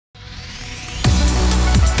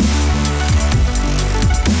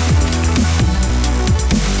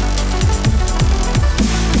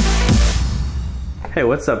Hey,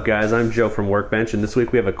 what's up guys? I'm Joe from Workbench, and this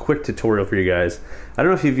week we have a quick tutorial for you guys. I don't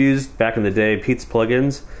know if you've used, back in the day, Pete's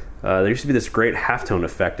plugins. There used to be this great halftone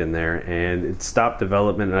effect in there, and it stopped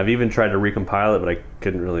development, and I've even tried to recompile it, but I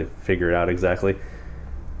couldn't really figure it out exactly.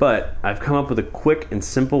 But I've come up with a quick and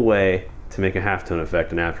simple way to make a halftone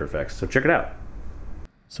effect in After Effects, so check it out.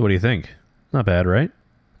 So what do you think? Not bad, right?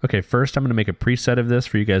 Okay, first I'm going to make a preset of this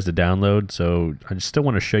for you guys to download, so I just still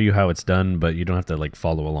want to show you how it's done, but you don't have to like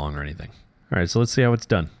follow along or anything. Alright, so let's see how it's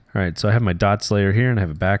done. Alright, so I have my dots layer here and I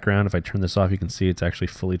have a background. If I turn this off, you can see it's actually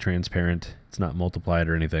fully transparent. It's not multiplied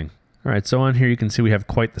or anything. Alright, so on here you can see we have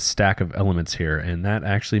quite the stack of elements here, and that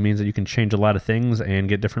actually means that you can change a lot of things and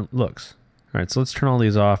get different looks. Alright, so let's turn all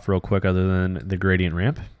these off real quick other than the gradient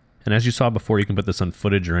ramp. And as you saw before, you can put this on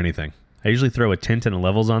footage or anything. I usually throw a tint and a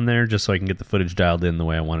levels on there just so I can get the footage dialed in the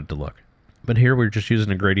way I want it to look. But here we're just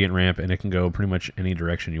using a gradient ramp and it can go pretty much any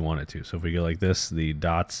direction you want it to. So if we go like this, the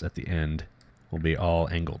dots at the end will be all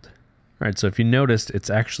angled. All right, so if you noticed, it's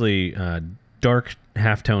actually dark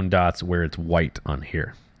halftone dots where it's white on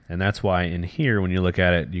here. And that's why in here, when you look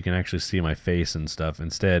at it, you can actually see my face and stuff.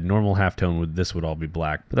 Instead, normal halftone, this would all be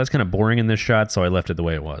black. But that's kind of boring in this shot, so I left it the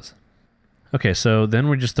way it was. Okay, so then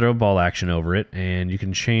we just throw ball action over it, and you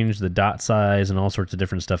can change the dot size and all sorts of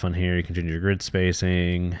different stuff on here. You can change your grid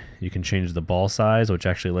spacing. You can change the ball size, which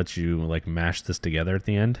actually lets you like mash this together at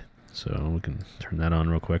the end. So we can turn that on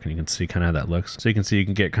real quick and you can see kind of how that looks. So you can see you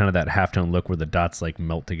can get kind of that halftone look where the dots like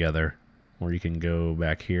melt together. Or you can go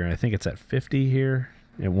back here, and I think it's at 50 here.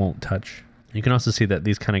 It won't touch. You can also see that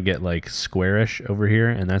these kind of get like squarish over here,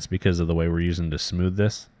 and that's because of the way we're using to smooth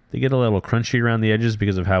this. They get a little crunchy around the edges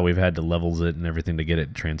because of how we've had to levels it and everything to get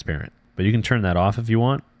it transparent. But you can turn that off if you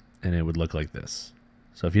want, and it would look like this.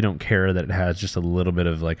 So if you don't care that it has just a little bit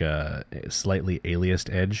of like a slightly aliased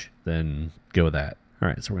edge, then go with that. All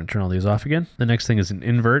right, so we're gonna turn all these off again. The next thing is an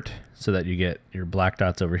invert, so that you get your black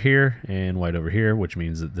dots over here and white over here, which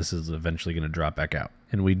means that this is eventually gonna drop back out.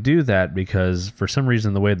 And we do that because for some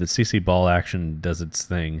reason, the way that CC ball action does its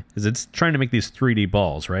thing is it's trying to make these 3D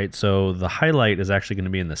balls, right? So the highlight is actually gonna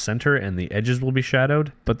be in the center and the edges will be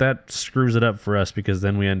shadowed, but that screws it up for us because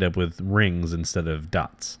then we end up with rings instead of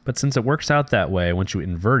dots. But since it works out that way, once you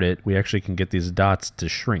invert it, we actually can get these dots to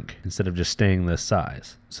shrink instead of just staying this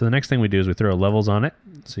size. So the next thing we do is we throw levels on it,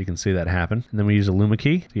 so you can see that happen. And then we use a Luma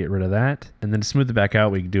key to get rid of that. And then to smooth it back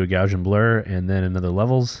out, we do a Gaussian blur and then another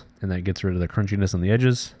levels, and that gets rid of the crunchiness on the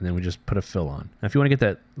edges. And then we just put a fill on. Now, if you want to get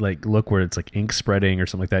that like look where it's like ink spreading or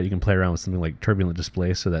something like that, you can play around with something like turbulent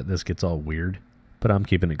display so that this gets all weird. But I'm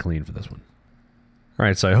keeping it clean for this one. All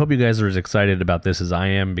right, so I hope you guys are as excited about this as I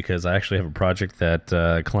am, because I actually have a project that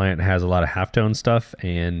a client has a lot of halftone stuff,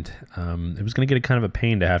 and it was going to get a kind of a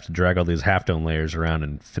pain to have to drag all these halftone layers around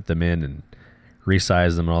and fit them in and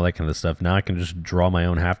resize them and all that kind of stuff. Now I can just draw my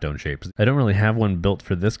own halftone shapes. I don't really have one built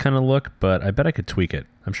for this kind of look, but I bet I could tweak it.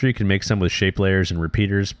 I'm sure you can make some with shape layers and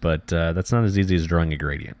repeaters, but that's not as easy as drawing a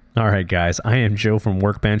gradient. All right, guys, I am Joe from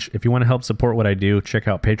Workbench. If you want to help support what I do, check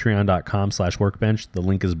out patreon.com/workbench. The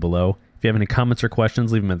link is below. If you have any comments or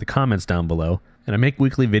questions, leave them in the comments down below. And I make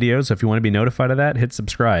weekly videos, so if you want to be notified of that, hit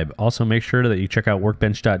subscribe. Also, make sure that you check out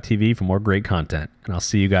workbench.tv for more great content. And I'll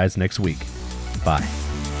see you guys next week. Bye.